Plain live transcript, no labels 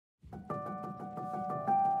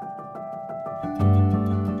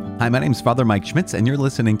Hi, my name is Father Mike Schmitz, and you're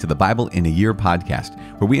listening to the Bible in a Year podcast,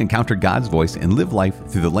 where we encounter God's voice and live life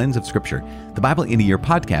through the lens of Scripture. The Bible in a Year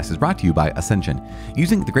podcast is brought to you by Ascension.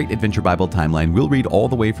 Using the Great Adventure Bible timeline, we'll read all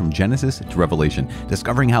the way from Genesis to Revelation,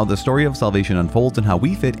 discovering how the story of salvation unfolds and how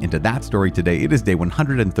we fit into that story today. It is day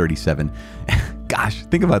 137. Gosh,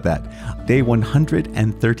 think about that. Day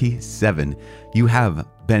 137. You have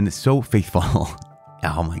been so faithful.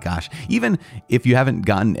 Oh my gosh. Even if you haven't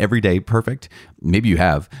gotten every day perfect, maybe you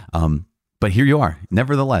have, but here you are.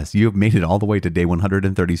 Nevertheless, you have made it all the way to day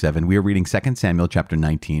 137. We are reading 2 Samuel chapter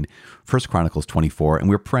 19, 1 Chronicles 24, and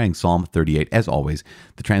we're praying Psalm 38 as always.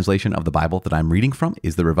 The translation of the Bible that I'm reading from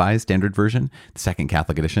is the Revised Standard Version, the Second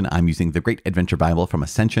Catholic Edition. I'm using the Great Adventure Bible from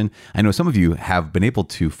Ascension. I know some of you have been able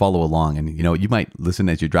to follow along, and you might listen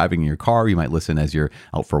as you're driving in your car, you might listen as you're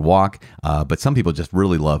out for a walk, but some people just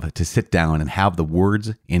really love to sit down and have the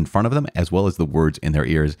words in front of them as well as the words in their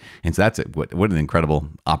ears. And so that's it. What an incredible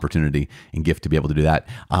opportunity and gift to be able to do that.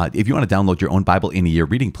 If you want to download your own Bible in a Year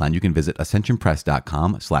reading plan, you can visit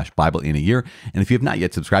ascensionpress.com/Bible in a Year. And if you have not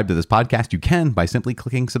yet subscribed to this podcast, you can by simply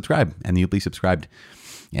clicking subscribe, and you'll be subscribed.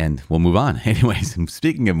 And we'll move on. Anyways,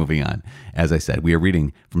 speaking of moving on, as I said, we are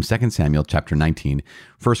reading from 2 Samuel chapter 19,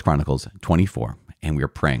 1 Chronicles 24, and we are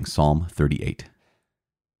praying Psalm 38.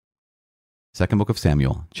 Second book of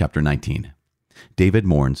Samuel, chapter 19. David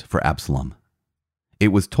mourns for Absalom.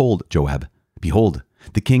 It was told Joab, "Behold,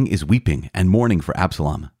 the king is weeping and mourning for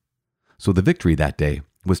Absalom." So the victory that day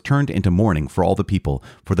was turned into mourning for all the people,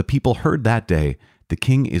 for the people heard that day, "The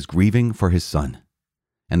king is grieving for his son."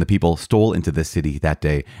 And the people stole into the city that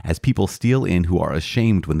day, as people steal in who are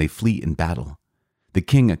ashamed when they flee in battle. The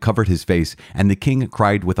king covered his face, and the king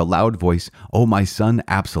cried with a loud voice, "O my son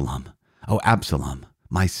Absalom! O Absalom,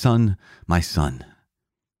 my son, my son!"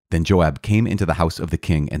 Then Joab came into the house of the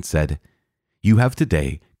king and said, "You have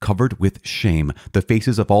today covered with shame the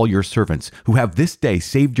faces of all your servants who have this day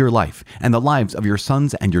saved your life and the lives of your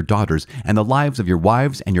sons and your daughters and the lives of your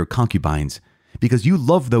wives and your concubines, because you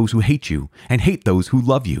love those who hate you and hate those who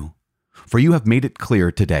love you. For you have made it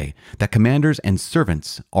clear today that commanders and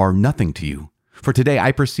servants are nothing to you. For today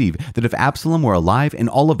I perceive that if Absalom were alive and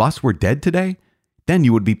all of us were dead today, then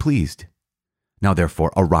you would be pleased. Now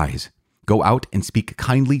therefore arise. Go out and speak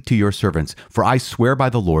kindly to your servants, for I swear by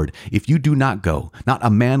the Lord, if you do not go, not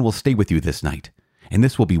a man will stay with you this night. And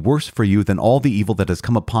this will be worse for you than all the evil that has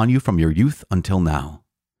come upon you from your youth until now."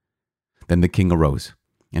 Then the king arose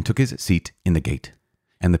and took his seat in the gate.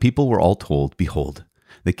 And the people were all told, "Behold,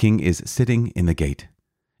 the king is sitting in the gate."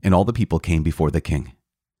 And all the people came before the king.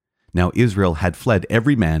 Now Israel had fled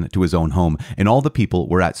every man to his own home, and all the people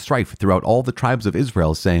were at strife throughout all the tribes of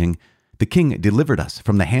Israel, saying, "The king delivered us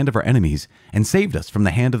from the hand of our enemies and saved us from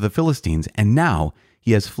the hand of the Philistines, and now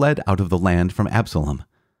he has fled out of the land from Absalom.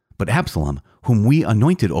 But Absalom, whom we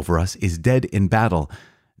anointed over us, is dead in battle.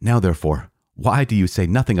 Now therefore, why do you say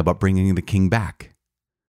nothing about bringing the king back?"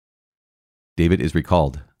 David is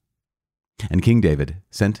recalled. And King David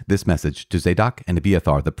sent this message to Zadok and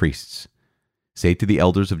Abiathar the priests. "Say to the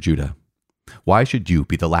elders of Judah, why should you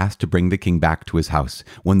be the last to bring the king back to his house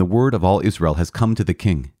when the word of all Israel has come to the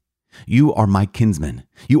king? You are my kinsmen.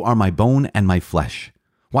 You are my bone and my flesh.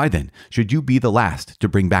 Why then should you be the last to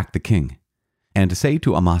bring back the king? And say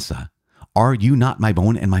to Amasa, are you not my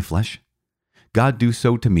bone and my flesh? God do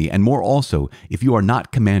so to me, and more also, if you are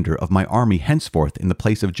not commander of my army henceforth in the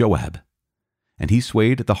place of Joab." And he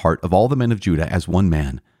swayed the heart of all the men of Judah as one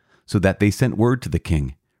man, so that they sent word to the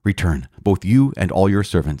king, "Return, both you and all your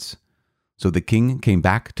servants." So the king came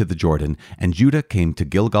back to the Jordan, and Judah came to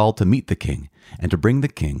Gilgal to meet the king, and to bring the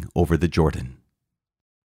king over the Jordan.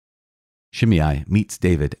 Shimei meets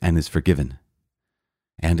David and is forgiven.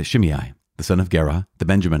 And Shimei, the son of Gera, the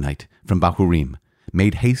Benjaminite, from Bahurim,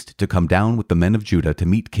 made haste to come down with the men of Judah to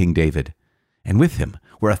meet King David. And with him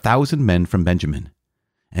were 1,000 men from Benjamin.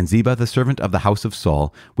 And Ziba, the servant of the house of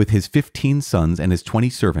Saul, with his 15 sons and his 20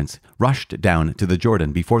 servants, rushed down to the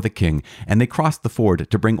Jordan before the king, and they crossed the ford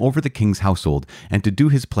to bring over the king's household, and to do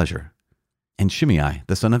his pleasure. And Shimei,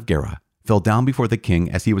 the son of Gera, fell down before the king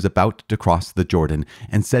as he was about to cross the Jordan,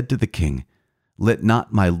 and said to the king, "Let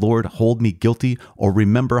not my lord hold me guilty, or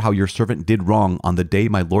remember how your servant did wrong on the day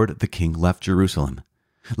my lord the king left Jerusalem.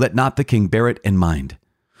 Let not the king bear it in mind,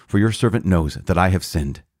 for your servant knows that I have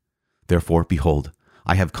sinned. Therefore, behold,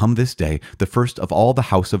 I have come this day, the first of all the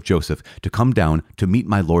house of Joseph, to come down to meet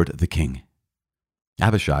my lord the king."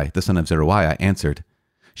 Abishai, the son of Zeruiah, answered,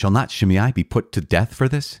 "Shall not Shimei be put to death for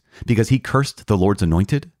this, because he cursed the Lord's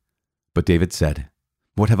anointed?" But David said,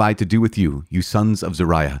 "What have I to do with you, you sons of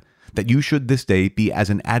Zeruiah, that you should this day be as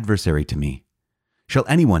an adversary to me? Shall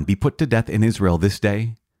anyone be put to death in Israel this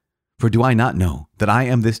day? For do I not know that I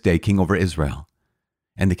am this day king over Israel?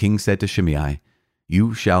 And the king said to Shimei,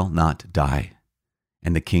 You shall not die.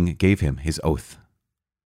 And the king gave him his oath.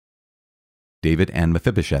 David and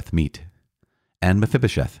Mephibosheth meet. And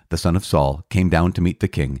Mephibosheth, the son of Saul, came down to meet the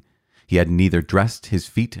king. He had neither dressed his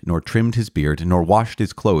feet, nor trimmed his beard, nor washed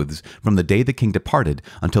his clothes, from the day the king departed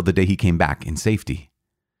until the day he came back in safety.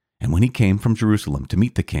 And when he came from Jerusalem to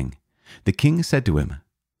meet the king said to him,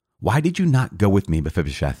 Why did you not go with me,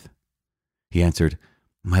 Mephibosheth? He answered,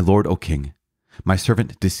 My lord, O king, my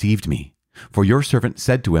servant deceived me. For your servant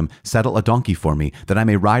said to him, Saddle a donkey for me, that I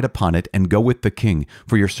may ride upon it and go with the king,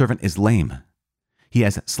 for your servant is lame. He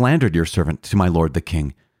has slandered your servant to my lord the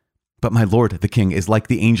king. But my lord the king is like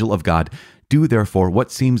the angel of God. Do therefore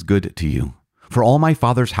what seems good to you. For all my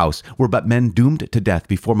father's house were but men doomed to death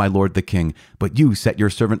before my lord the king, but you set your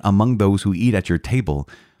servant among those who eat at your table.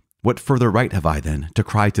 What further right have I then to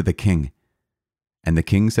cry to the king? And the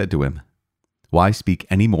king said to him, Why speak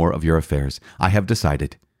any more of your affairs? I have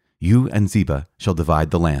decided. You and Ziba shall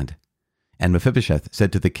divide the land. And Mephibosheth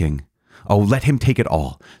said to the king, Oh, let him take it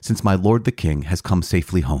all, since my lord the king has come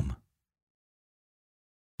safely home.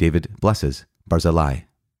 David blesses Barzillai.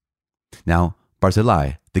 Now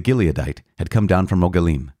Barzillai the Gileadite had come down from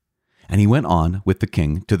Rogelim, and he went on with the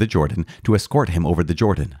king to the Jordan to escort him over the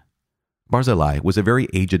Jordan. Barzillai was a very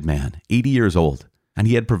aged man, 80 years old, and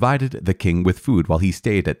he had provided the king with food while he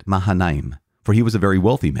stayed at Mahanaim, for he was a very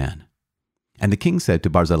wealthy man. And the king said to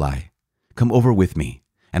Barzillai, Come over with me,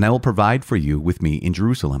 and I will provide for you with me in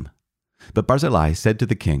Jerusalem. But Barzillai said to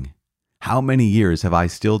the king, How many years have I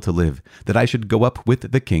still to live, that I should go up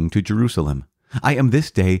with the king to Jerusalem? I am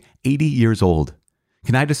this day 80 years old.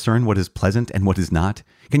 Can I discern what is pleasant and what is not?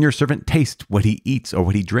 Can your servant taste what he eats or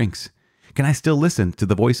what he drinks? Can I still listen to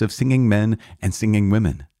the voice of singing men and singing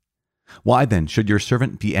women? Why then should your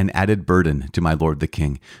servant be an added burden to my lord the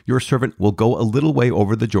king? Your servant will go a little way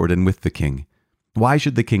over the Jordan with the king. Why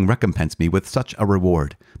should the king recompense me with such a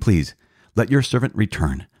reward? Please, let your servant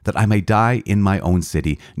return, that I may die in my own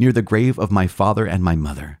city, near the grave of my father and my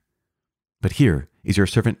mother. But here is your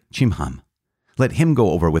servant Chimham. Let him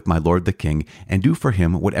go over with my lord the king, and do for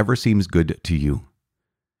him whatever seems good to you.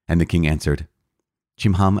 And the king answered,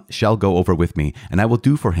 Chimham shall go over with me, and I will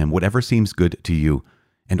do for him whatever seems good to you,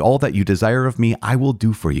 and all that you desire of me I will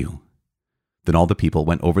do for you. Then all the people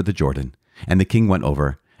went over the Jordan, and the king went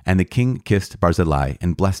over, and the king kissed Barzillai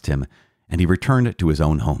and blessed him, and he returned to his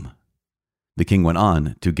own home. The king went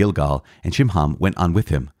on to Gilgal, and Chimham went on with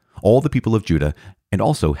him. All the people of Judah, and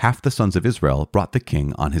also half the sons of Israel, brought the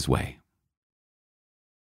king on his way.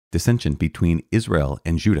 Dissension between Israel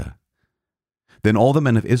and Judah. Then all the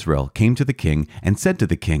men of Israel came to the king and said to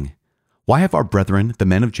the king, Why have our brethren, the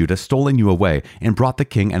men of Judah, stolen you away, and brought the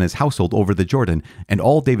king and his household over the Jordan, and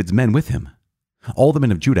all David's men with him? All the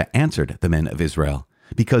men of Judah answered the men of Israel,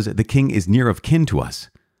 Because the king is near of kin to us.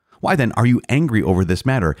 Why then are you angry over this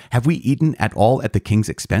matter? Have we eaten at all at the king's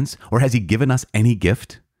expense, or has he given us any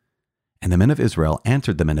gift? And the men of Israel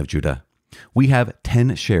answered the men of Judah, We have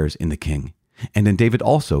 10 shares in the king, and in David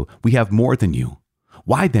also we have more than you.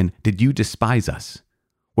 Why then did you despise us?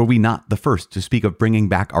 Were we not the first to speak of bringing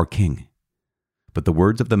back our king? But the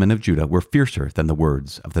words of the men of Judah were fiercer than the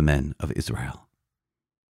words of the men of Israel.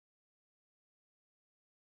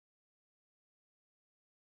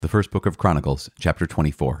 The first book of Chronicles, chapter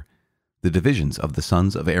 24. The divisions of the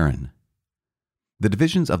sons of Aaron. The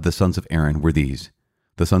divisions of the sons of Aaron were these: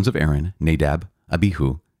 the sons of Aaron, Nadab,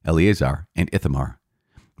 Abihu, Eleazar, and Ithamar.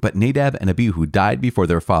 But Nadab and Abihu died before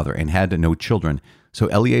their father and had no children, so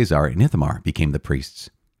Eleazar and Ithamar became the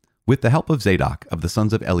priests. With the help of Zadok of the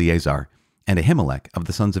sons of Eleazar and Ahimelech of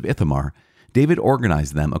the sons of Ithamar, David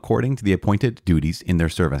organized them according to the appointed duties in their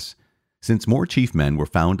service. Since more chief men were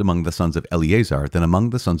found among the sons of Eleazar than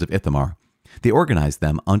among the sons of Ithamar, they organized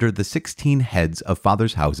them under the 16 heads of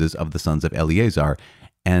fathers' houses of the sons of Eleazar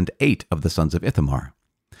and 8 of the sons of Ithamar.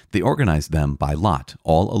 They organized them by lot,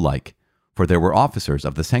 all alike, for there were officers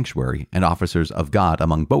of the sanctuary and officers of God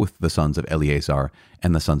among both the sons of Eleazar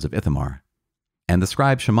and the sons of Ithamar. And the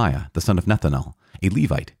scribe Shemaiah, the son of Nethanel, a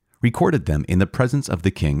Levite, recorded them in the presence of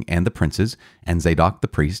the king and the princes, and Zadok the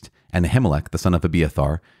priest, and Ahimelech the son of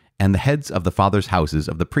Abiathar, and the heads of the fathers' houses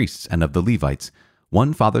of the priests and of the Levites,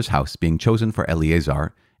 one father's house being chosen for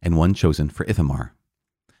Eleazar, and one chosen for Ithamar.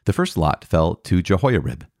 The first lot fell to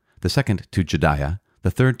Jehoiarib, the second to Jediah,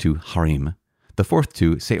 the third to Harim, the fourth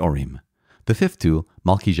to Seorim, the fifth to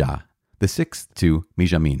Malchijah, the sixth to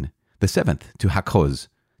Mijamin, the seventh to Hakkoz,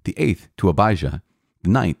 the eighth to Abijah, the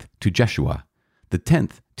ninth to Jeshua, the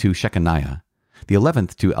 10th to Shechaniah, the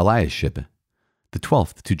 11th to Eliashib, the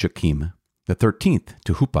 12th to Joachim, the 13th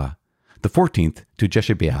to Huppah, the 14th to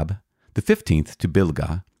Jeshebeab, the 15th to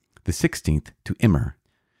Bilgah, the 16th to Immer,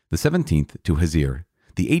 the 17th to Hazir,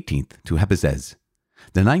 the 18th to Hebizez,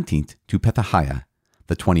 the 19th to Pethahiah,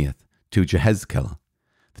 the 20th to Jehezkel,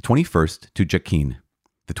 the 21st to Jakin,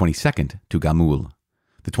 the 22nd to Gamul,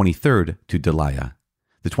 the 23rd to Deliah,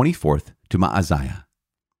 the 24th to Maaziah.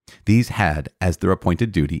 These had as their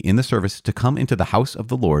appointed duty in the service to come into the house of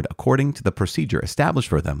the Lord according to the procedure established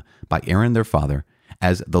for them by Aaron their father,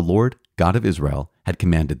 as the Lord God of Israel had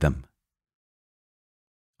commanded them.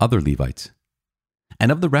 Other Levites.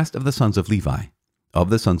 And of the rest of the sons of Levi, of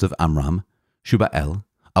the sons of Amram, Shubael,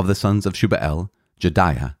 of the sons of Shubael,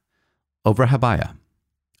 Jediah, of Rehabiah,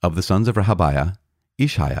 of the sons of Rehabiah,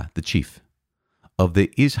 Ishiah the chief, of the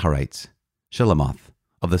Isharites, Shelomoth,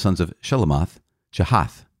 of the sons of Shelomoth,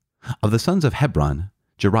 Jahath, of the sons of Hebron,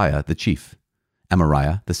 Jeriah the chief,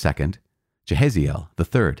 Amariah the second, Jehaziel the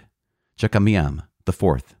third, Jekameam the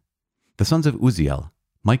fourth, the sons of Uzziel,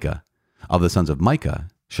 Micah, of the sons of Micah,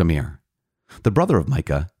 Shamir, the brother of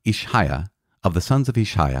Micah, Ishiah, of the sons of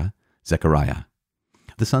Ishiah, Zechariah,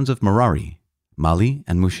 the sons of Merari, Mali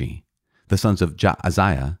and Mushi, the sons of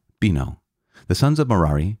Jaaziah, Bino, the sons of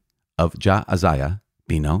Merari, of Jaaziah,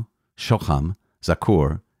 Bino, Shocham,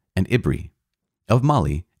 Zakur, and Ibri, of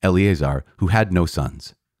Mali, Eleazar, who had no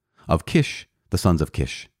sons, of Kish, the sons of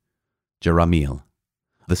Kish, Jeramiel,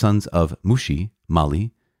 the sons of Mushi,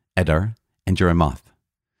 Mali, Edar, and Jeremoth.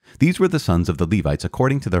 These were the sons of the Levites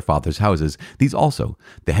according to their fathers' houses. These also,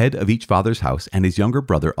 the head of each father's house and his younger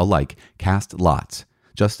brother alike, cast lots,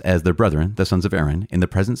 just as their brethren, the sons of Aaron, in the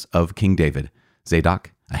presence of King David,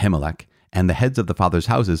 Zadok, Ahimelech, and the heads of the fathers'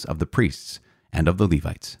 houses of the priests and of the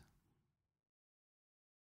Levites.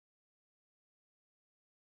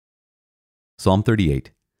 Psalm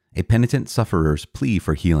 38, a penitent sufferer's plea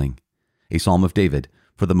for healing, a psalm of David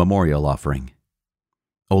for the memorial offering.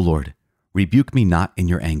 O Lord, rebuke me not in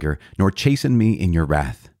your anger, nor chasten me in your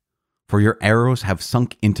wrath. For your arrows have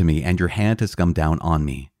sunk into me, and your hand has come down on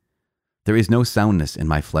me. There is no soundness in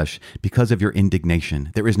my flesh because of your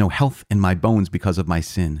indignation. There is no health in my bones because of my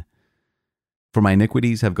sin. For my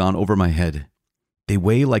iniquities have gone over my head. They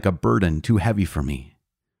weigh like a burden too heavy for me.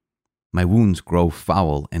 My wounds grow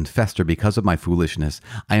foul and fester because of my foolishness.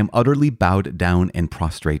 I am utterly bowed down and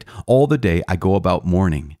prostrate. All the day I go about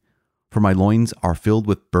mourning. For my loins are filled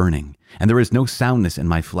with burning, and there is no soundness in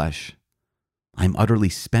my flesh. I am utterly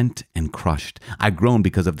spent and crushed. I groan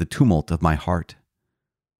because of the tumult of my heart.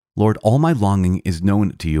 Lord, all my longing is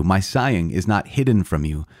known to you. My sighing is not hidden from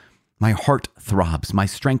you. My heart throbs, my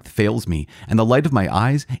strength fails me, and the light of my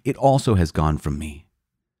eyes, it also has gone from me.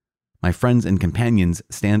 My friends and companions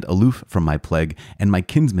stand aloof from my plague, and my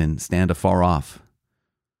kinsmen stand afar off.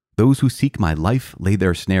 Those who seek my life lay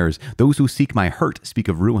their snares. Those who seek my hurt speak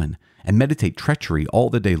of ruin, and meditate treachery all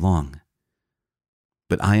the day long.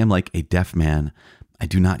 But I am like a deaf man, I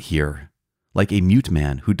do not hear, like a mute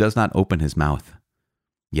man who does not open his mouth.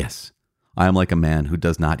 Yes, I am like a man who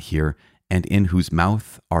does not hear, and in whose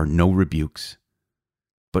mouth are no rebukes.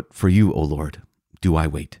 But for you, O Lord, do I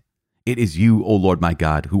wait. It is you, O Lord my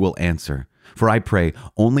God, who will answer. For I pray,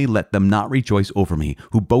 only let them not rejoice over me,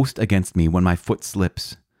 who boast against me when my foot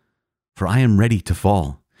slips. For I am ready to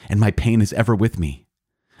fall, and my pain is ever with me.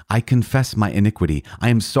 I confess my iniquity. I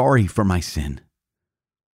am sorry for my sin.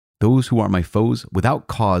 Those who are my foes without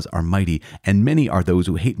cause are mighty, and many are those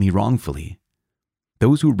who hate me wrongfully.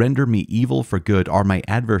 Those who render me evil for good are my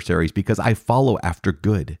adversaries, because I follow after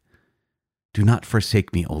good. Do not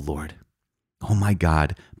forsake me, O Lord. O my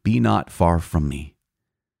God, be not far from me.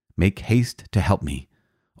 Make haste to help me,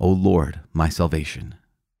 O Lord, my salvation.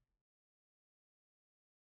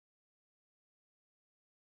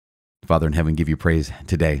 Father in heaven, give you praise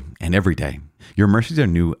today and every day. Your mercies are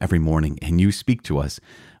new every morning, and you speak to us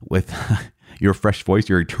with your fresh voice,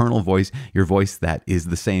 your eternal voice, your voice that is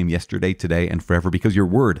the same yesterday, today, and forever, because your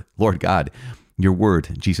word, Lord God, your word,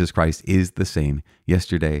 Jesus Christ, is the same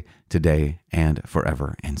yesterday, today, and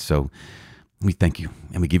forever. And so we thank you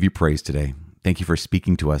and we give you praise today. Thank you for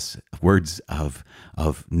speaking to us words of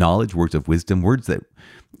knowledge, words of wisdom, words that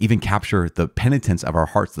even capture the penitence of our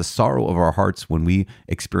hearts, the sorrow of our hearts when we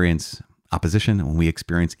experience opposition, when we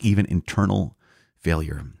experience even internal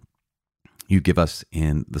failure. You give us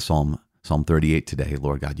in the Psalm 38 today,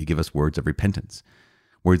 Lord God, you give us words of repentance,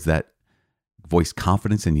 words that voice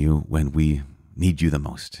confidence in you when we need you the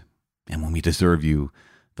most and when we deserve you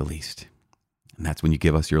the least. And that's when you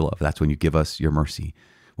give us your love. That's when you give us your mercy,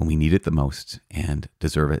 when we need it the most and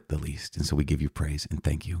deserve it the least. And so we give you praise and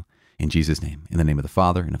thank you. In Jesus' name, in the name of the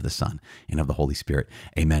Father and of the Son and of the Holy Spirit.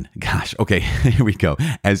 Amen. Gosh, okay, here we go.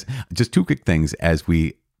 As just two quick things as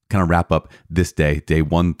we kind of wrap up this day, day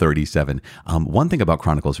 137. One thing about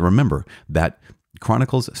Chronicles, remember that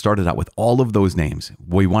Chronicles started out with all of those names.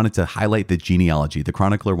 We wanted to highlight the genealogy. The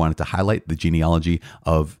chronicler wanted to highlight the genealogy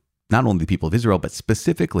of not only the people of Israel, but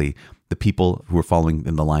specifically the people who are following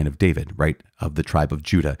in the line of David, right? Of the tribe of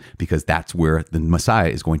Judah, because that's where the Messiah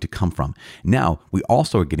is going to come from. Now, we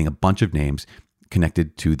also are getting a bunch of names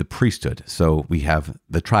connected to the priesthood. So we have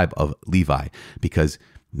the tribe of Levi, because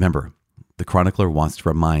remember, the chronicler wants to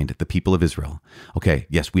remind the people of Israel, okay,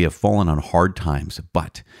 yes, we have fallen on hard times,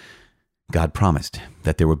 but God promised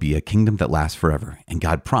that there would be a kingdom that lasts forever. And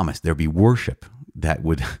God promised there would be worship that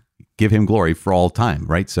would give him glory for all time,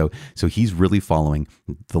 right? So he's really following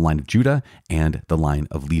the line of Judah and the line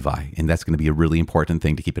of Levi. And that's going to be a really important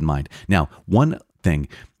thing to keep in mind. Now, one thing,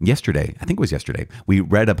 yesterday, I think it was yesterday, we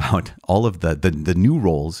read about all of the new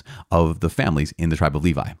roles of the families in the tribe of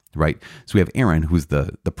Levi, right? So we have Aaron, who's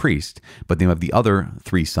the priest, but then we have the other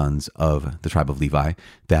three sons of the tribe of Levi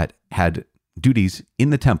that had duties in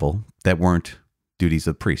the temple that weren't duties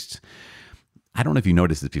of priests. I don't know if you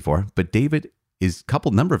noticed this before, but David is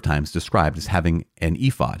a number of times described as having an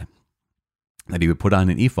ephod, that he would put on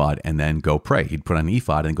an ephod and then go pray. He'd put on an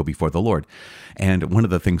ephod and go before the Lord. And one of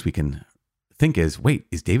the things we can think is, wait,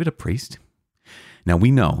 is David a priest? Now we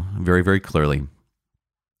know very, very clearly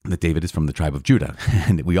that David is from the tribe of Judah.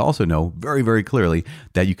 And we also know very, very clearly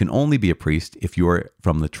that you can only be a priest if you're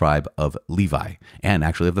from the tribe of Levi, and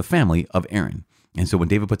actually of the family of Aaron. And so when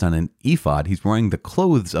David puts on an ephod, he's wearing the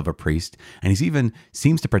clothes of a priest, and he's even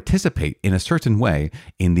seems to participate in a certain way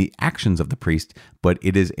in the actions of the priest. But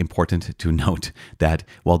it is important to note that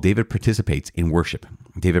while David participates in worship,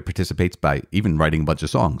 David participates by even writing a bunch of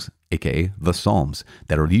songs, aka the Psalms,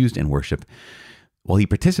 that are used in worship. While he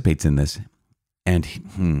participates in this, and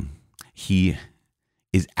he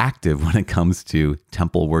is active when it comes to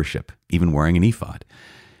temple worship, even wearing an ephod,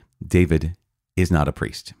 David is not a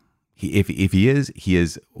priest. If he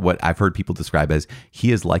is what I've heard people describe as,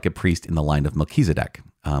 he is like a priest in the line of Melchizedek,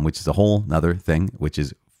 which is a whole other thing, which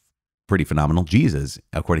is pretty phenomenal. Jesus,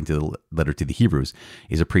 according to the letter to the Hebrews,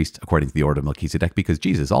 is a priest according to the order of Melchizedek, because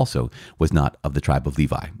Jesus also was not of the tribe of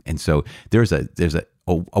Levi. And so there's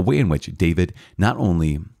a way in which David not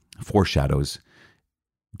only foreshadows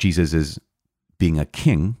Jesus as being a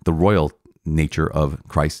king, the royal nature of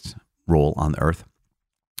Christ's role on the earth,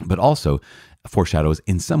 but also foreshadows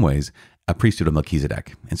in some ways a priesthood of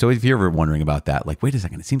Melchizedek. And so if you're ever wondering about that, like, wait a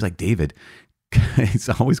second, it seems like David is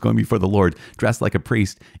always going before the Lord dressed like a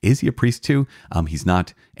priest. Is he a priest too? He's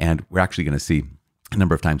not. And we're actually going to see a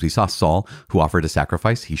number of times. We saw Saul, who offered a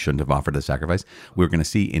sacrifice. He shouldn't have offered a sacrifice. We're going to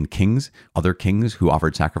see in Kings, other kings who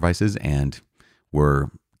offered sacrifices and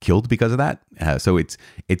were killed because of that. So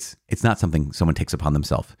it's not something someone takes upon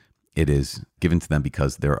themselves. It is given to them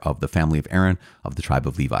because they're of the family of Aaron, of the tribe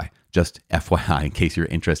of Levi. Just FYI, in case you're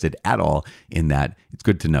interested at all in that, it's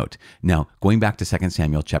good to note. Now, going back to 2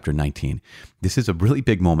 Samuel chapter 19, this is a really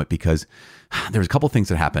big moment because there's a couple things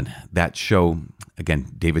that happen that show,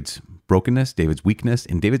 again, David's brokenness, David's weakness,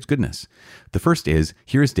 and David's goodness. The first is,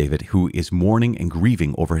 here is David, who is mourning and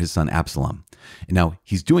grieving over his son Absalom. And now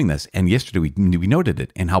he's doing this, and yesterday we noted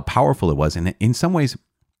it and how powerful it was. And in some ways,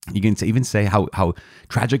 you can even say how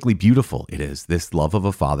tragically beautiful it is, this love of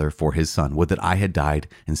a father for his son. Would that I had died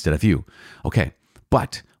instead of you. Okay,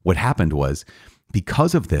 but what happened was,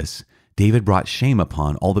 because of this, David brought shame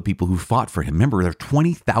upon all the people who fought for him. Remember, there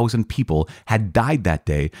 20,000 people had died that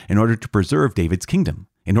day in order to preserve David's kingdom,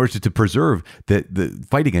 in order to preserve the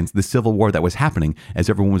fight against the civil war that was happening as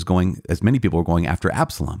many people were going after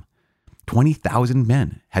Absalom. 20,000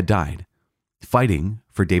 men had died fighting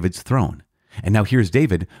for David's throne. And now here's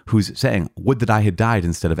David, who's saying, would that I had died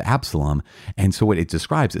instead of Absalom. And so what it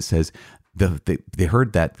describes, it says, they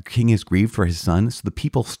heard that the king is grieved for his son. So the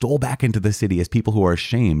people stole back into the city as people who are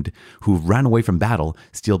ashamed, who ran away from battle,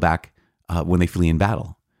 steal back when they flee in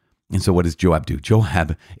battle. And so what does Joab do?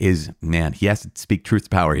 Joab is, he has to speak truth to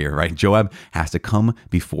power here, right? Joab has to come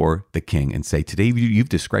before the king and say, today you've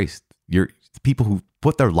disgraced people who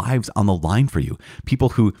put their lives on the line for you, people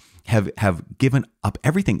who have given up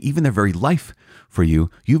everything, even their very life for you.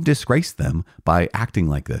 You've disgraced them by acting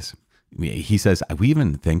like this. He says, we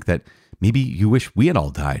even think that maybe you wish we had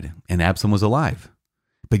all died and Absalom was alive.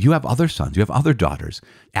 But you have other sons, you have other daughters.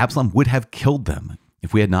 Absalom would have killed them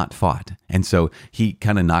if we had not fought. And so he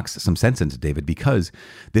kind of knocks some sense into David, because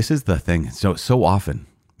this is the thing. So often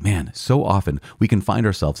we can find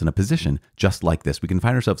ourselves in a position just like this. We can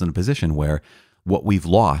find ourselves in a position where what we've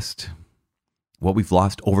lost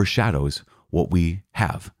overshadows what we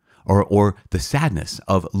have, or the sadness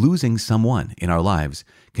of losing someone in our lives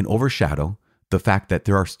can overshadow the fact that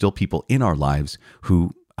there are still people in our lives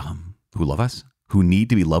who who love us, who need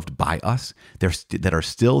to be loved by us, that are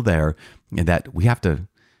still there, and that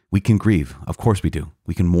we can grieve. Of course we do.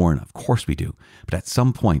 We can mourn. Of course we do. But at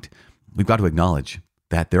some point, we've got to acknowledge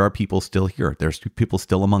that there are people still here. There's people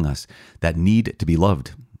still among us that need to be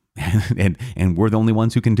loved. and we're the only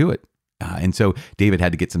ones who can do it. And so David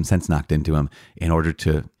had to get some sense knocked into him in order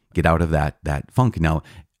to get out of that funk. Now,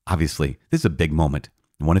 obviously, this is a big moment.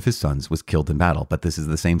 One of his sons was killed in battle, but this is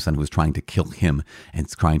the same son who was trying to kill him and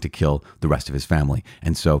trying to kill the rest of his family.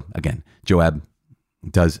 And so, again, Joab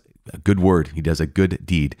does a good word. He does a good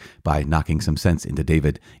deed by knocking some sense into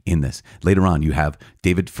David in this. Later on, you have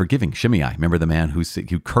David forgiving Shimei. Remember the man who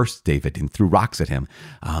cursed David and threw rocks at him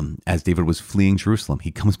as David was fleeing Jerusalem.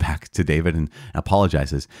 He comes back to David and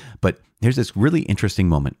apologizes. But there's this really interesting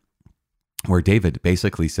moment where David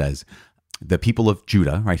basically says, the people of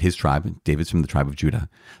Judah, right, his tribe, David's from the tribe of Judah,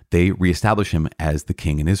 they reestablish him as the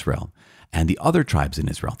king in Israel. And the other tribes in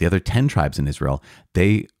Israel, the other 10 tribes in Israel,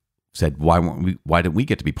 they said, why didn't we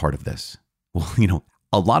get to be part of this? Well,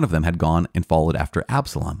 a lot of them had gone and followed after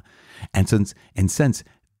Absalom. And since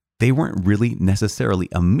they weren't really necessarily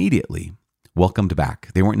immediately welcomed back,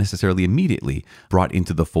 they weren't necessarily immediately brought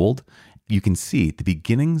into the fold, you can see the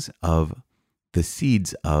beginnings of the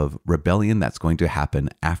seeds of rebellion that's going to happen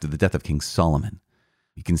after the death of King Solomon.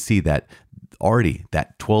 You can see that already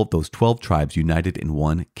those 12 tribes united in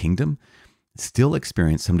one kingdom still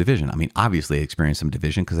experience some division. I mean, obviously they experienced some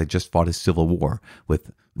division because they just fought a civil war with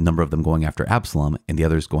a number of them going after Absalom and the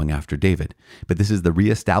others going after David. But this is the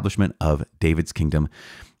reestablishment of David's kingdom.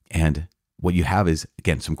 And what you have is,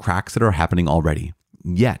 again, some cracks that are happening already.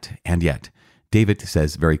 Yet, David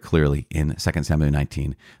says very clearly in 2 Samuel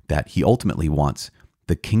 19 that he ultimately wants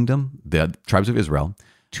the kingdom, the tribes of Israel,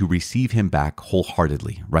 to receive him back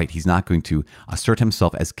wholeheartedly, right? He's not going to assert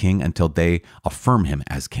himself as king until they affirm him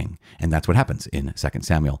as king. And that's what happens in 2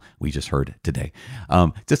 Samuel we just heard today.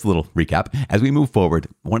 Just a little recap. As we move forward,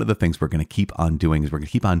 one of the things we're going to keep on doing is we're going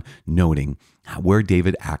to keep on noting where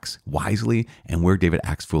David acts wisely and where David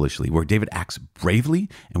acts foolishly, where David acts bravely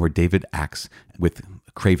and where David acts with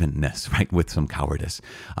cravenness, right? With some cowardice,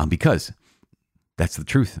 because that's the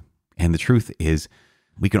truth. And the truth is,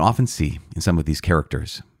 we can often see in some of these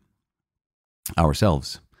characters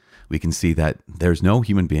ourselves. We can see that there's no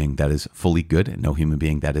human being that is fully good and no human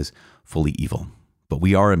being that is fully evil. But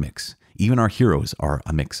we are a mix. Even our heroes are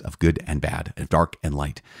a mix of good and bad, of dark and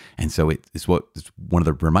light. And so it's one of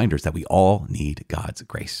the reminders that we all need God's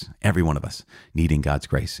grace. Every one of us needing God's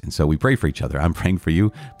grace. And so we pray for each other. I'm praying for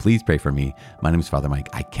you. Please pray for me. My name is Father Mike.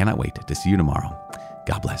 I cannot wait to see you tomorrow.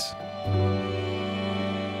 God bless.